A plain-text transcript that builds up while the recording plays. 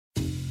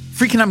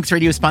Freakonomics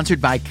Radio is sponsored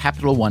by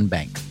Capital One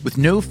Bank. With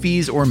no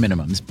fees or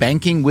minimums,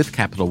 banking with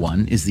Capital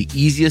One is the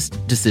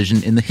easiest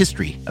decision in the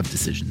history of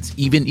decisions,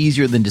 even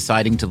easier than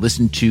deciding to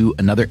listen to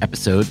another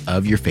episode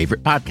of your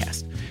favorite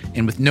podcast.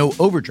 And with no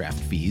overdraft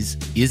fees,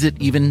 is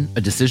it even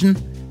a decision?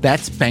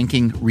 That's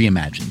banking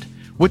reimagined.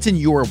 What's in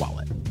your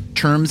wallet?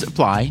 Terms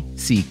apply.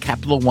 See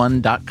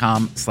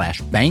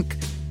CapitalOne.com/bank.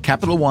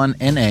 Capital One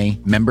N.A.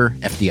 member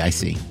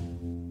FDIC.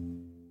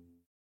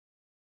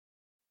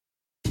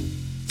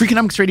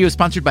 Freakonomics Radio is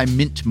sponsored by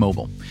Mint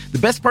Mobile. The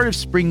best part of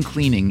spring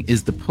cleaning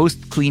is the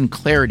post-clean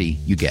clarity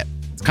you get.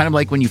 It's kind of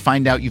like when you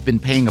find out you've been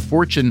paying a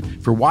fortune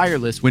for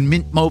wireless when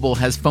Mint Mobile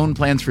has phone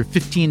plans for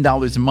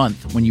 $15 a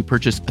month when you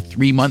purchase a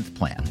 3-month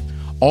plan.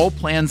 All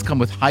plans come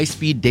with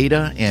high-speed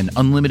data and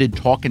unlimited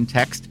talk and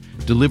text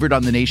delivered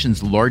on the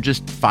nation's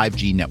largest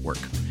 5G network.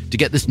 To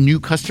get this new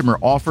customer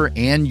offer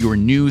and your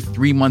new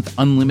 3-month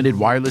unlimited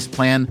wireless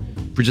plan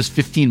for just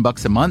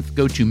 $15 a month,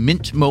 go to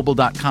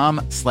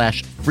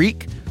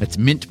mintmobile.com/freak. That's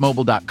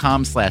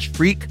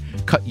mintmobile.com/freak.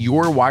 Cut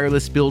your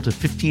wireless bill to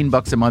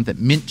 $15 a month at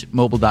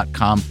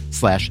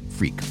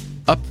mintmobile.com/freak.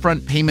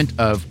 Upfront payment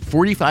of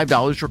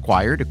 $45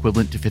 required,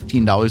 equivalent to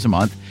 $15 a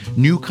month.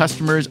 New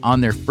customers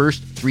on their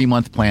first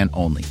 3-month plan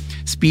only.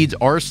 Speeds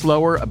are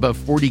slower, above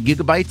 40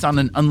 gigabytes on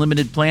an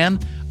unlimited plan.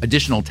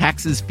 Additional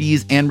taxes,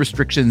 fees, and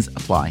restrictions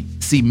apply.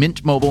 See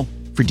Mint Mobile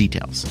for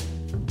details.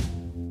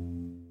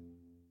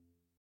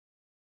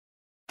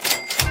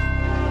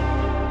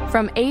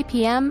 From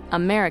APM,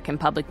 American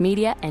Public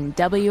Media, and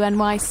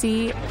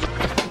WNYC,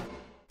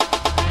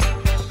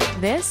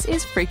 this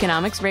is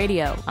Freakonomics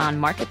Radio on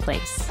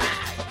Marketplace.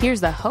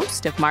 Here's the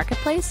host of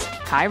Marketplace,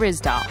 Kai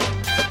Ryssdal.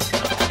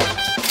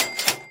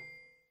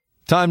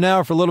 Time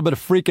now for a little bit of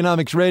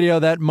Freakonomics Radio,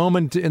 that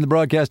moment in the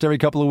broadcast every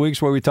couple of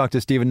weeks where we talk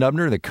to Stephen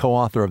Dubner, the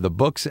co-author of the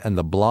books and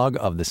the blog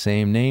of the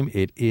same name.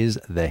 It is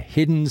the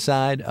hidden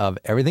side of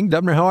everything.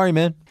 Dubner, how are you,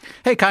 man?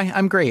 Hey, Kai,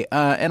 I'm great.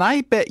 And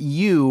I bet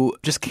you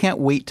just can't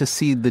wait to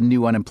see the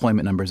new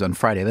unemployment numbers on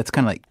Friday. That's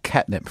kind of like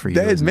catnip for you.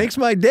 It makes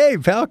my day,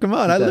 pal. Come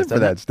on. I live for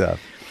that stuff.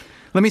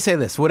 Let me say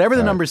this. Whatever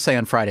the numbers say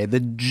on Friday,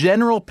 the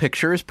general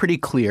picture is pretty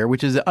clear,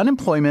 which is that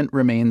unemployment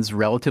remains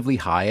relatively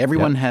high.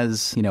 Everyone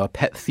has, a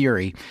pet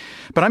theory.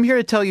 But I'm here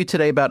to tell you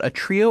today about a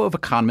trio of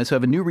economists who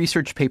have a new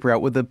research paper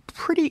out with a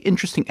pretty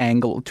interesting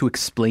angle to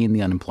explain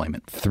the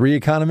unemployment. 3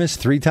 economists,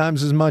 3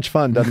 times as much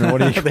fun, Dubner.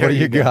 What do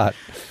you got?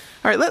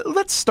 All right,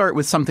 let's start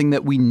with something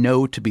that we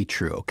know to be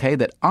true, okay?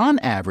 That on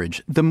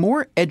average, the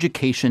more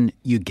education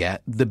you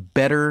get, the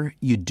better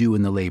you do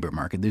in the labor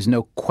market. There's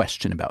no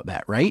question about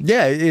that, right?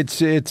 Yeah,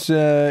 it's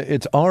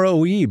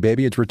ROE,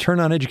 baby. It's return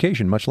on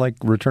education, much like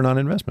return on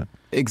investment.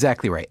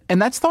 Exactly right.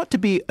 And that's thought to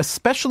be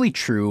especially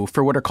true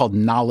for what are called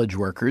knowledge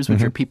workers,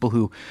 which are people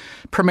who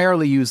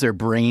primarily use their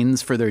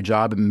brains for their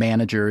job,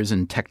 managers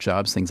and tech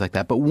jobs, things like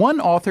that. But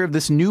one author of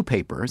this new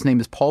paper, his name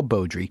is Paul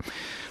Beaudry,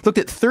 looked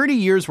at 30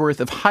 years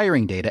worth of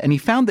hiring data, and he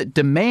found that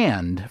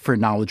demand for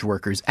knowledge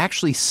workers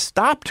actually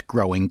stopped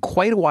growing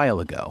quite a while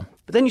ago.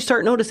 But then you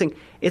start noticing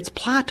it's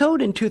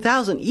plateaued in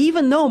 2000,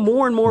 even though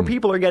more and more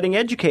people are getting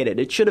educated.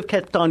 It should have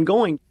kept on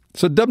going.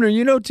 So,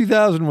 Dubner,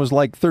 2000 was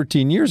like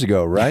 13 years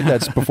ago, right?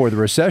 That's before the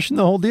recession,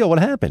 the whole deal. What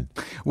happened?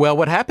 Well,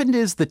 what happened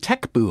is the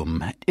tech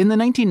boom. In the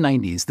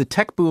 1990s, the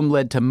tech boom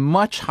led to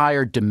much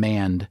higher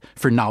demand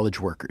for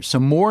knowledge workers. So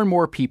more and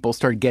more people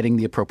started getting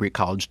the appropriate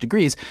college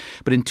degrees.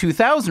 But in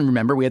 2000,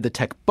 remember, we had the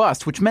tech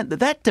bust, which meant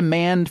that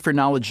demand for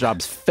knowledge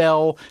jobs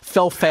fell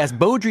fast.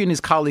 Beaudry and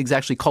his colleagues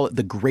actually call it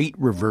the Great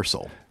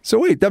Reversal. So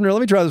wait, Dubner,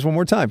 let me try this one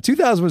more time.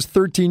 2000 was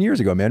 13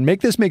 years ago, man.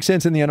 Make this make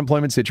sense in the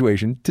unemployment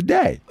situation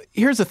today.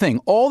 Here's the thing.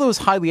 All those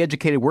highly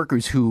educated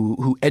workers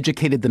who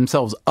educated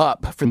themselves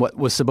up from what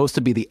was supposed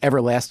to be the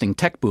everlasting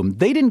tech boom,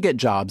 they didn't get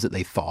jobs that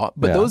they thought,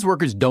 but those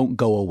workers don't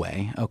go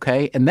away,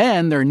 okay? And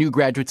then there are new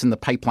graduates in the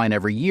pipeline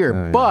every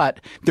year,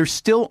 but there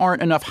still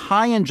aren't enough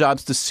high-end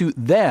jobs to suit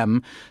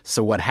them.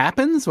 So what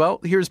happens? Well,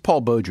 here's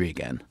Paul Beaudry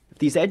again.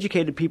 These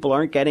educated people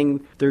aren't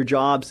getting their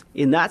jobs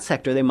in that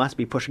sector, they must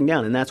be pushing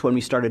down. And that's when we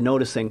started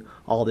noticing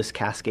all this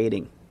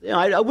cascading.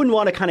 I wouldn't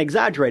want to kind of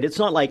exaggerate. It's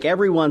not like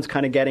everyone's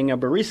kind of getting a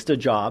barista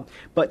job,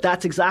 but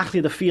that's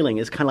exactly the feeling,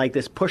 is kind of like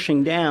this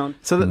pushing down.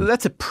 So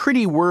that's a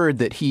pretty word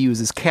that he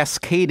uses,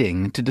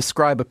 cascading, to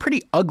describe a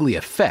pretty ugly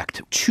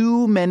effect.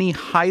 Too many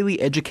highly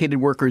educated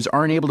workers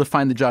aren't able to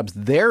find the jobs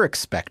they're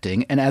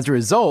expecting, and as a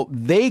result,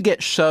 they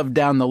get shoved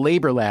down the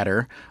labor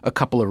ladder a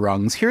couple of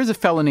rungs. Here's a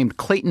fellow named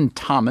Clayton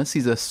Thomas.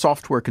 He's a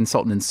software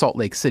consultant in Salt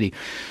Lake City.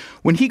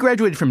 When he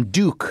graduated from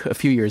Duke a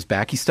few years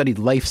back, he studied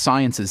life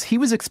sciences. He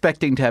was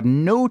expecting to have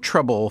no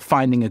trouble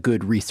finding a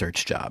good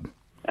research job.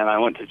 And I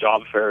went to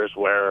job fairs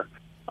where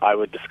I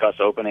would discuss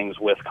openings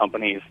with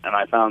companies, and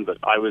I found that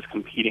I was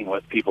competing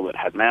with people that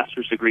had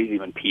master's degrees,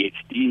 even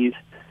PhDs,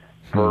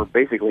 for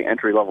basically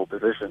entry-level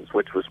positions,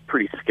 which was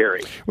pretty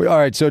scary. All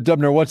right, so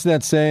Dubner, what's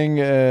that saying?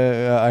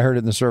 I heard it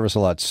in the service a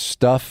lot.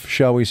 Stuff,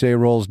 shall we say,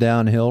 rolls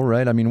downhill,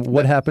 right? I mean,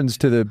 what happens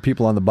to the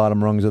people on the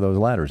bottom rungs of those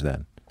ladders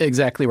then?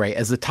 Exactly right.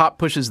 As the top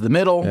pushes the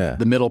middle,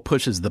 the middle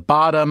pushes the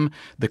bottom,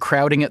 the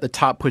crowding at the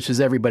top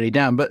pushes everybody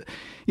down. But,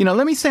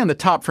 let me stay on the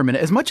top for a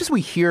minute. As much as we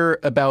hear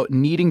about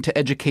needing to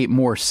educate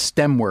more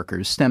STEM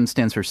workers, STEM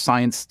stands for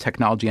science,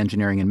 technology,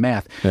 engineering, and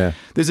math,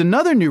 there's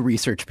another new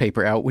research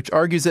paper out which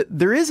argues that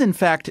there is, in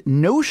fact,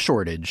 no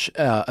shortage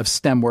of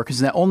STEM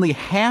workers and that only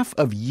half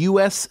of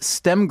U.S.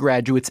 STEM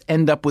graduates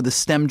end up with a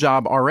STEM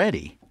job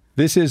already.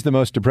 This is the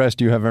most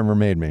depressed you have ever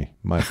made me,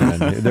 my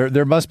friend.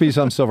 There must be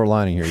some silver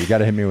lining here. You got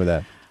to hit me with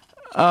that.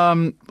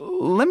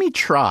 Let me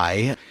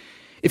try.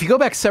 If you go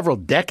back several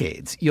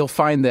decades, you'll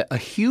find that a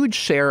huge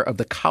share of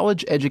the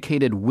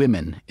college-educated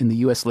women in the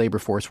U.S. labor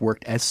force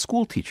worked as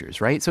school teachers,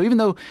 right? So even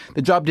though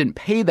the job didn't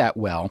pay that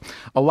well,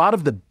 a lot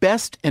of the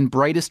best and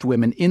brightest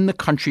women in the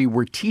country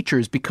were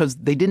teachers because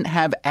they didn't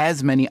have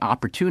as many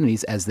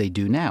opportunities as they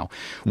do now.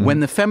 When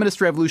the feminist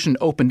revolution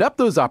opened up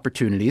those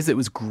opportunities, it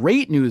was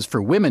great news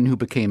for women who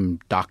became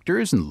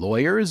doctors and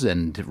lawyers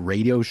and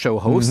radio show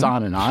hosts,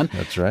 on and on.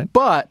 That's right.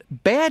 But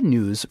bad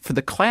news for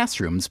the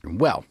classrooms.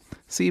 Well,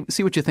 see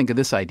what you think of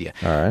this idea.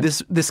 All right.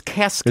 This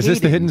cascading. Is this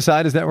the hidden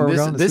side? Is that where we're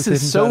going? This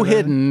is so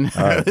hidden.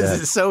 All right,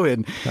 this is so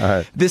hidden. All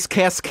right. This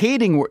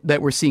cascading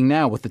that we're seeing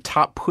now with the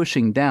top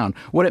pushing down,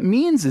 what it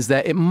means is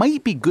that it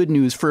might be good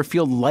news for a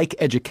field like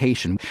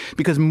education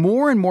because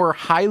more and more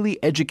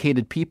highly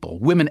educated people,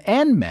 women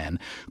and men,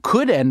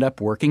 could end up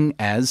working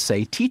as,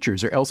 say,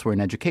 teachers or elsewhere in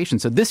education.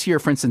 So this year,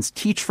 for instance,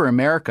 Teach for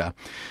America,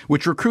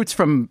 which recruits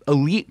from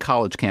elite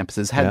college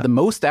campuses, had the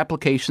most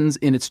applications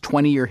in its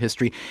 20-year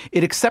history.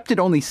 It accepted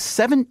only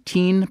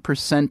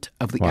 17%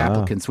 of the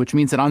applicants, which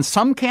means that on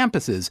some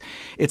campuses,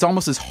 it's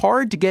almost as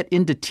hard to get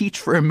into Teach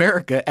for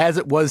America as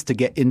it was to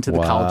get into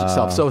the college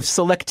itself. So if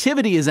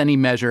selectivity is any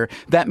measure,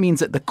 that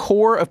means that the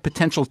core of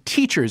potential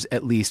teachers,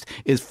 at least,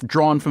 is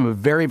drawn from a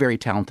very, very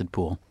talented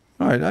pool.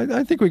 All right,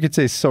 I think we could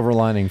say silver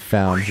lining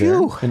found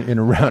there in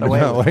a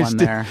roundabout way.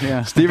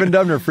 Stephen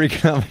Dubner,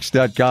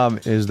 Freakonomics.com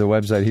is the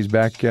website. He's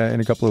back in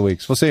a couple of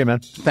weeks. We'll see you, man.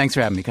 Thanks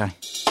for having me, Kai.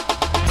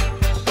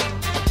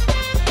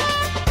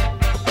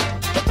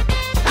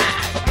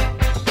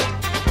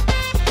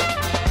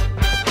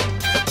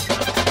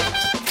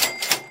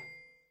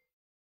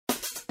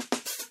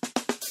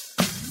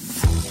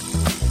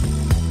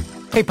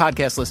 Hey,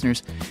 podcast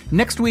listeners.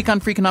 Next week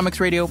on Freakonomics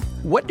Radio,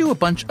 what do a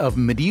bunch of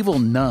medieval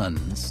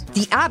nuns,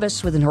 the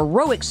abbess with an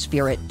heroic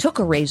spirit, took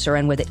a razor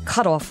and with it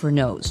cut off her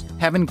nose,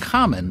 have in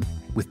common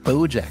with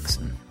Bo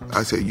Jackson?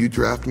 I said, you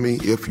draft me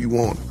if you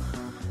want.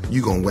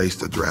 You gonna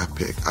waste a draft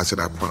pick. I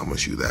said, I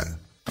promise you that.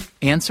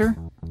 Answer,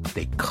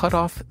 they cut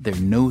off their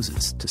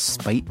noses to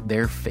spite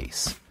their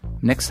face.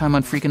 Next time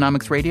on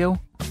Freakonomics Radio,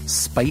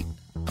 spite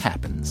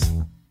happens.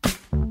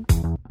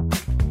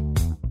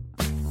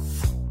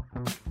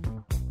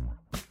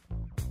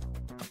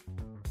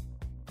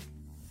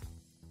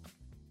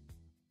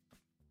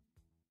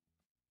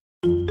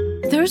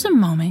 There's a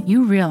moment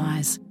you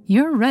realize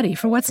you're ready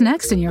for what's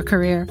next in your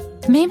career.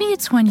 Maybe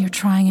it's when you're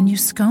trying a new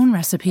scone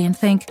recipe and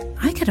think,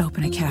 I could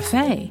open a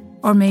cafe.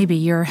 Or maybe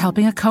you're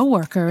helping a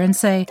coworker and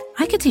say,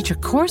 I could teach a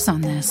course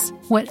on this.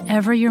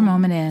 Whatever your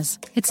moment is,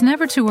 it's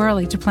never too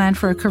early to plan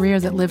for a career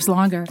that lives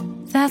longer.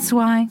 That's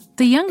why,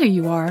 the younger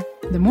you are,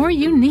 the more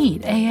you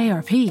need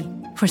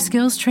AARP. For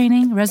skills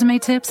training, resume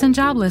tips, and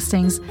job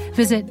listings,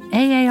 visit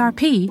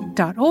aarp.org/work.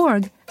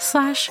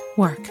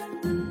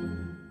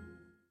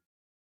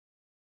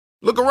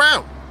 Look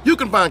around. You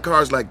can find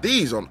cars like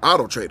these on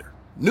AutoTrader.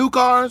 New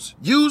cars,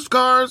 used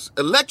cars,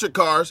 electric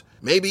cars,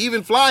 maybe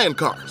even flying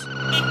cars.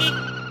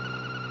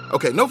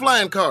 Okay, no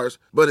flying cars,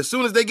 but as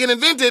soon as they get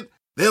invented,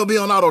 they'll be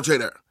on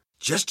AutoTrader.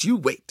 Just you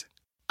wait.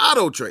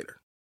 AutoTrader.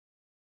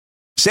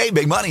 Save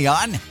big money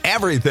on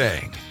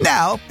everything.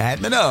 Now at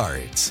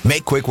Menards.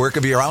 Make quick work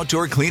of your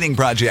outdoor cleaning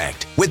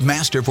project with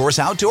Masterforce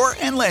outdoor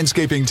and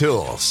landscaping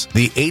tools.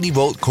 The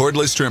 80-volt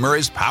cordless trimmer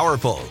is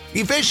powerful,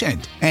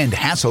 efficient, and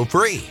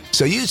hassle-free.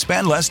 So you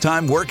spend less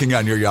time working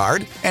on your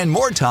yard and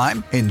more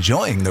time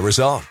enjoying the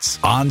results.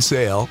 On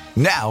sale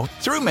now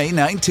through May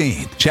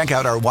 19th. Check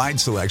out our wide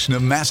selection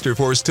of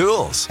Masterforce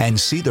tools and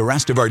see the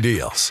rest of our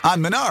deals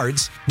on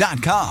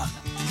Menards.com.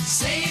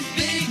 Save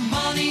big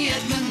money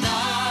at